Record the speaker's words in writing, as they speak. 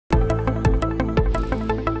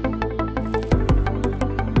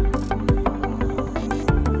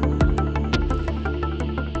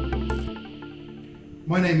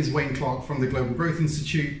My name is Wayne Clarke from the Global Growth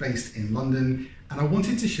Institute based in London, and I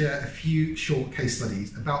wanted to share a few short case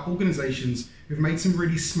studies about organisations who've made some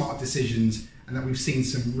really smart decisions and that we've seen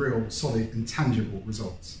some real solid and tangible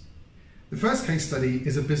results. The first case study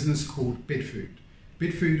is a business called Bidfood.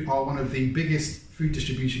 Bidfood are one of the biggest food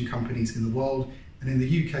distribution companies in the world, and in the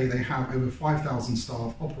UK they have over 5,000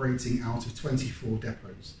 staff operating out of 24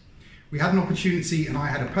 depots. We had an opportunity, and I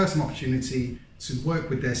had a personal opportunity, to work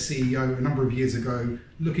with their CEO a number of years ago,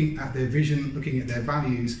 looking at their vision, looking at their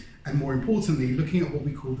values, and more importantly, looking at what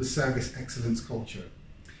we call the service excellence culture.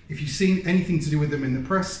 If you've seen anything to do with them in the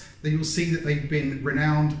press, then you'll see that they've been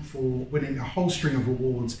renowned for winning a whole string of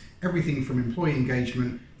awards, everything from employee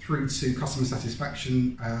engagement through to customer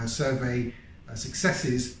satisfaction survey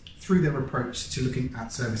successes, through their approach to looking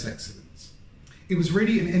at service excellence. It was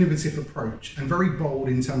really an innovative approach and very bold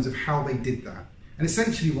in terms of how they did that. And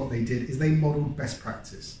essentially what they did is they modelled best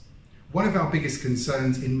practice. One of our biggest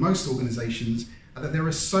concerns in most organisations are that there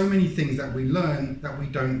are so many things that we learn that we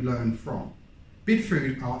don't learn from.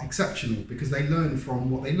 Bidfood are exceptional because they learn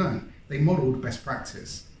from what they learn. They modelled best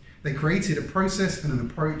practice. They created a process and an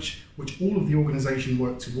approach which all of the organisation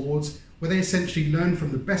worked towards, where they essentially learned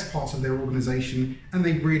from the best parts of their organisation and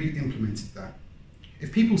they really implemented that.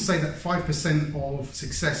 If people say that 5% of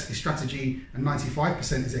success is strategy and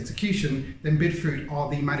 95% is execution, then Bidfood are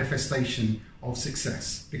the manifestation of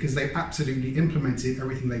success because they've absolutely implemented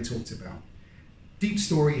everything they talked about. Deep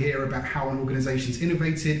story here about how an organisation's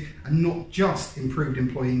innovated and not just improved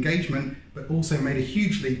employee engagement, but also made a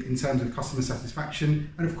huge leap in terms of customer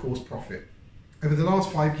satisfaction and of course profit. Over the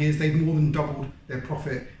last 5 years, they've more than doubled their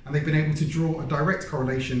profit, and they've been able to draw a direct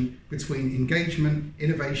correlation between engagement,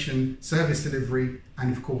 innovation, service delivery,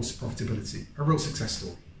 and of course, profitability. A real success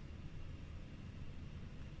story.